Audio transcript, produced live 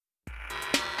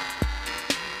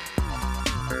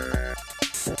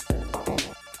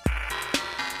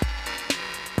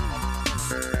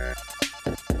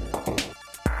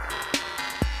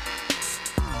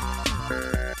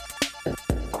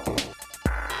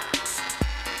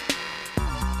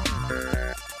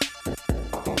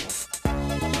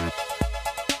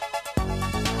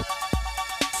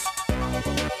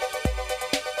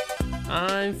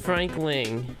Frank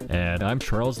Ling. And I'm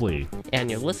Charles Lee. And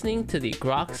you're listening to the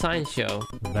Grok Science Show.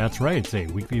 That's right, it's a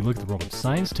weekly look at the world of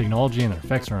science, technology, and their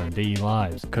effects on our daily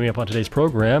lives. Coming up on today's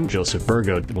program, Joseph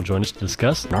Burgo will join us to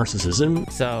discuss narcissism.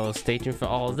 So stay tuned for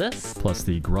all of this. Plus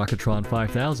the Grokatron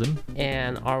 5000.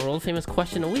 And our world-famous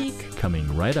question a week.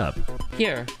 Coming right up.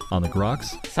 Here. On the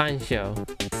Groks Science Show.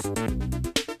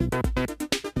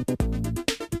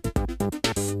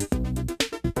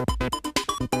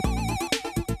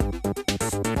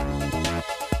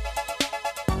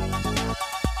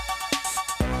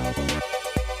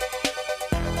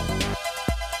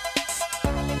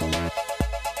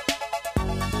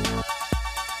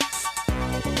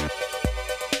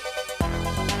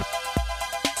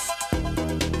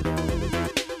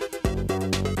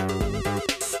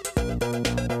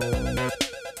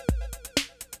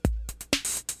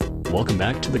 Welcome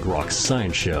back to the Grok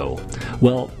Science Show.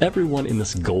 Well, everyone in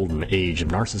this golden age of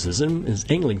narcissism is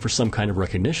angling for some kind of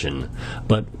recognition.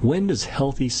 But when does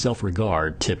healthy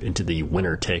self-regard tip into the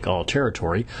winner-take-all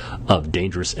territory of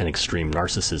dangerous and extreme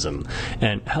narcissism?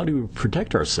 And how do we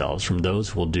protect ourselves from those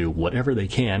who will do whatever they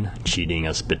can, cheating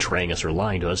us, betraying us, or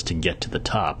lying to us to get to the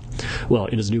top? Well,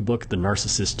 in his new book, The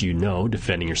Narcissist You Know,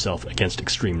 Defending Yourself Against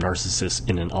Extreme Narcissists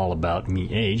in an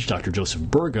All-About-Me Age, Dr. Joseph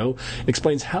Burgo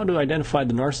explains how to identify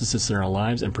the narcissists in our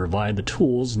lives and provide the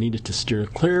tools needed to steer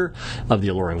clear of the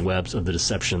alluring webs of the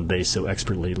deception they so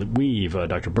expertly weave.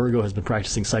 Dr. Burgo has been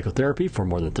practicing psychotherapy for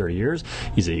more than 30 years.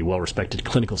 He's a well-respected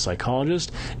clinical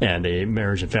psychologist and a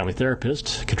marriage and family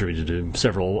therapist, contributed to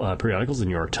several periodicals, the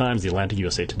New York Times, the Atlantic,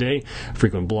 USA Today,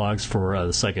 frequent blogs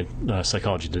for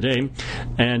Psychology Today,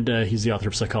 and he's the author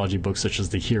of psychology books such as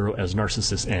The Hero as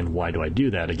Narcissist and Why Do I Do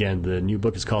That? Again, the new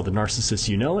book is called The Narcissist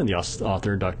You Know, and the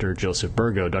author, Dr. Joseph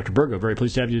Burgo. Dr. Burgo, very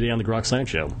pleased to have you today on the Grok Science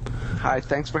Show. Hi,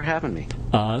 thanks for having me.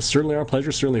 Certainly our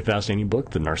pleasure. Certainly a fascinating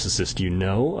book, The Narcissist You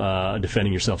Know,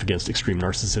 Defending Yourself Against Extreme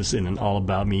Narcissists in an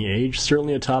All-About-Me Age.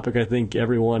 Certainly a topic I think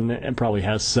everyone probably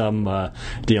has some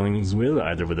dealings with,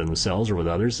 either within themselves or with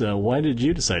others. Why did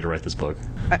you decide to write this book?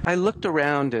 I looked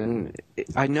around and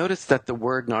I noticed that the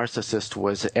word narcissist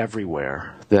was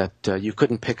everywhere, that you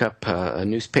couldn't pick up a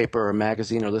newspaper or a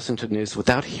magazine or listen to the news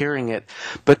without hearing it,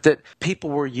 but that people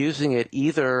were using it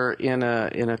either in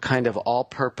a kind of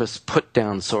all-purpose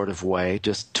put-down sort of way,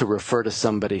 just to refer to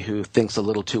somebody who thinks a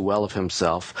little too well of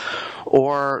himself,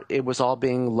 or it was all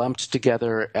being lumped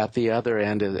together at the other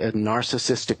end, a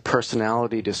narcissistic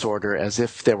personality disorder, as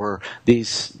if there were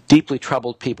these deeply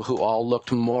troubled people who all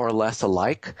looked more or less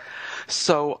alike.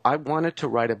 So I wanted to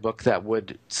write a book that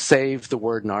would save the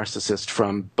word narcissist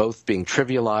from both being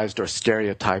trivialized or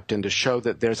stereotyped, and to show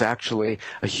that there's actually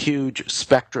a huge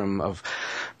spectrum of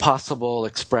possible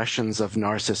expressions of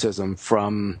narcissism,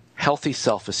 from healthy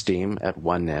self-esteem at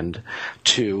one end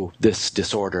to this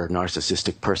disorder,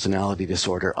 narcissistic personality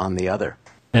disorder, on the other.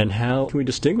 And how can we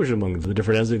distinguish among the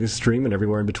different ends of the extreme and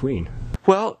everywhere in between?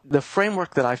 Well, the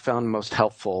framework that I found most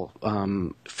helpful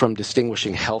from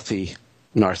distinguishing healthy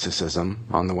narcissism,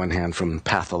 on the one hand, from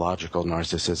pathological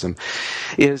narcissism,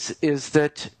 is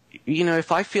that, you know,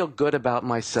 if I feel good about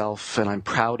myself and I'm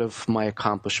proud of my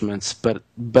accomplishments, but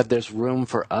there's room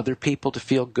for other people to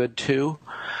feel good too,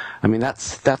 I mean,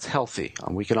 that's healthy.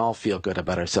 We can all feel good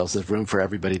about ourselves. There's room for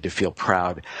everybody to feel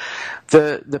proud.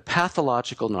 The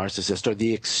pathological narcissist, or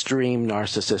the extreme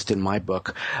narcissist in my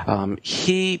book,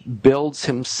 he builds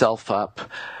himself up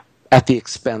at the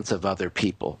expense of other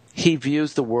people. He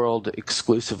views the world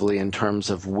exclusively in terms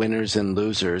of winners and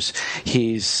losers.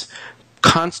 He's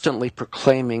constantly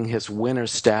proclaiming his winner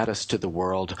status to the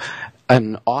world,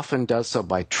 and often does so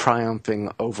by triumphing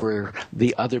over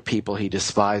the other people he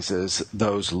despises,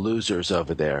 those losers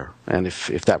over there. And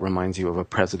if that reminds you of a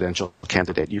presidential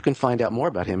candidate, you can find out more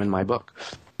about him in my book.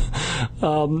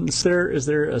 Is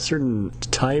there a certain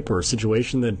type or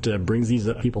situation that brings these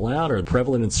people out? Are they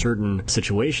prevalent in certain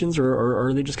situations, or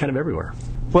are they just kind of everywhere?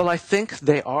 Well, I think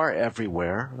they are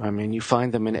everywhere. I mean, you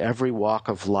find them in every walk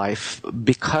of life.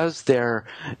 Because they're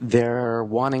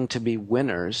wanting to be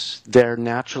winners, they're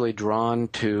naturally drawn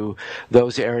to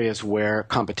those areas where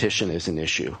competition is an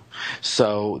issue.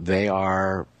 So they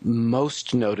are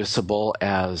most noticeable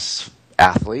as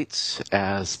athletes,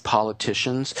 as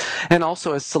politicians, and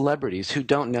also as celebrities who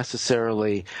don't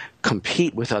necessarily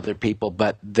compete with other people,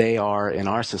 but they are, in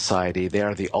our society, they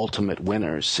are the ultimate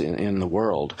winners in the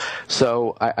world.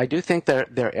 So I do think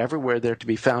they're everywhere. They're to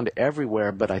be found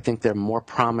everywhere, but I think they're more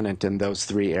prominent in those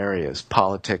three areas: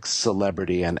 politics,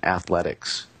 celebrity, and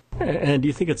athletics. And do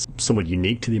you think it's somewhat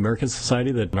unique to the American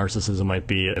society that narcissism might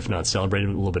be, if not celebrated,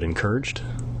 a little bit encouraged?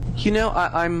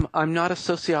 I'm not a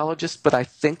sociologist, but I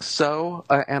think so,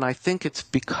 and I think it's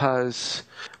because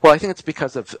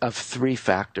of three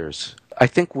factors. I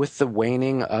think with the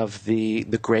waning of the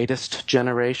greatest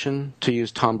generation, to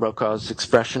use Tom Brokaw's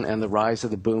expression, and the rise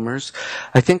of the boomers,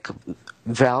 I think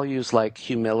values like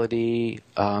humility,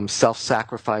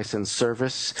 self-sacrifice, and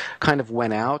service kind of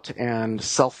went out, and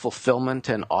self-fulfillment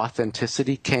and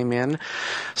authenticity came in.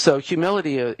 So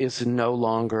humility is no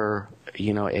longer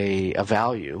a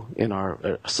value in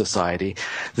our society.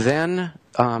 Then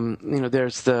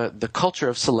there's the culture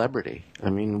of celebrity. I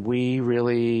mean, we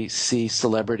really see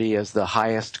celebrity as the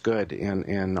highest good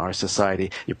in our society.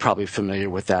 You're probably familiar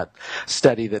with that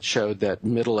study that showed that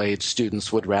middle-aged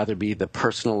students would rather be the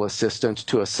personal assistant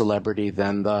to a celebrity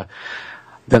than the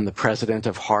president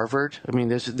of Harvard. I mean,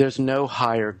 there's no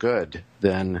higher good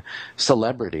than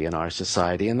celebrity in our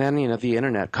society. And then the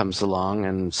internet comes along,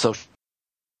 and social